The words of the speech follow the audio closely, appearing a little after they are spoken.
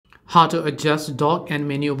How to adjust dock and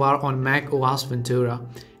menu bar on Mac OS Ventura.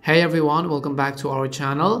 Hey everyone, welcome back to our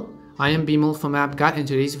channel. I am Bimal from AppGuide. In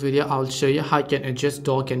today's video, I'll show you how you can adjust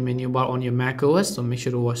dock and menu bar on your Mac OS. So make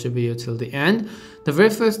sure to watch the video till the end. The very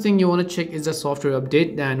first thing you want to check is the software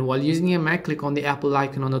update. Then while using your Mac, click on the Apple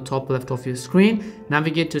icon on the top left of your screen.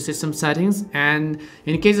 Navigate to system settings, and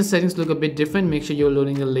in case the settings look a bit different, make sure you're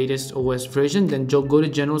loading the latest OS version. Then go to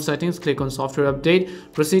general settings, click on software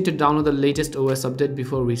update, proceed to download the latest OS update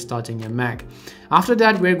before restarting your Mac. After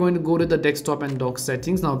that, we're going to go to the desktop and dock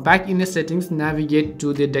settings. Now back in the settings, navigate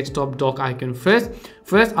to the desktop dock icon first.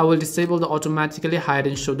 First, I will disable the automatically hide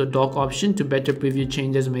and show the dock option to better preview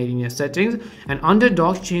changes made in your settings. And under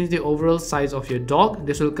dock, change the overall size of your dock.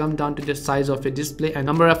 This will come down to the size of your display and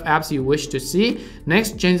number of apps you wish to see.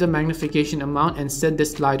 Next, change the magnification amount and set the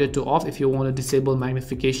slider to off if you want to disable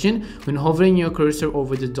magnification when hovering your cursor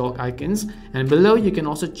over the dock icons. And below, you can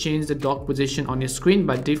also change the dock position on your screen.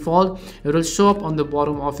 By default, it will show up on the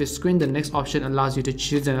bottom of your screen. The next option allows you to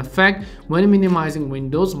choose an effect when minimizing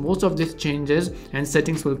windows. Most of these changes and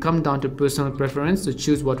settings will come down to personal preference, so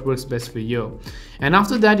choose what works best for you. And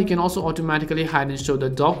after that, you can also automatically hide and show the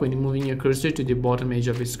dock when moving your cursor to the bottom edge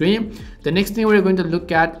of your screen. The next thing we're going to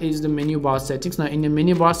look at is the menu bar settings. Now in the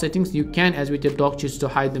menu bar settings, you can, as with your dock, choose to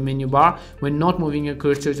hide the menu bar when not moving your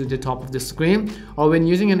cursor to the top of the screen or when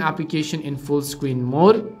using an application in full screen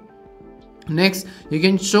mode. Next, you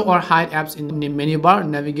can show or hide apps in the menu bar.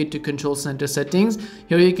 Navigate to control center settings.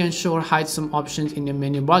 Here you can show or hide some options in the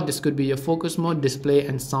menu bar. This could be your focus mode, display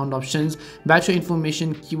and sound options, battery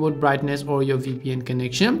information, keyboard brightness, or your VPN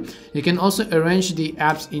connection. You can also arrange the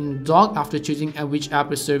apps in dock. After choosing which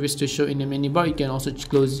app or service to show in the menu bar, you can also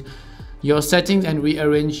close your settings and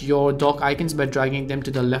rearrange your dock icons by dragging them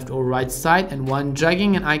to the left or right side. And when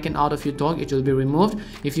dragging an icon out of your dock, it will be removed.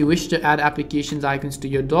 If you wish to add applications icons to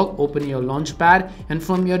your dock, open your launchpad and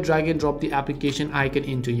from here drag and drop the application icon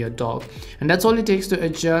into your dock. And that's all it takes to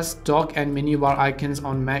adjust dock and menu bar icons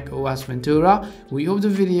on Mac OS Ventura. We hope the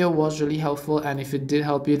video was really helpful, and if it did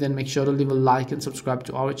help you, then make sure to leave a like and subscribe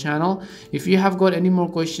to our channel. If you have got any more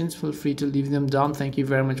questions, feel free to leave them down. Thank you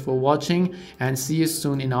very much for watching, and see you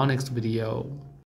soon in our next video.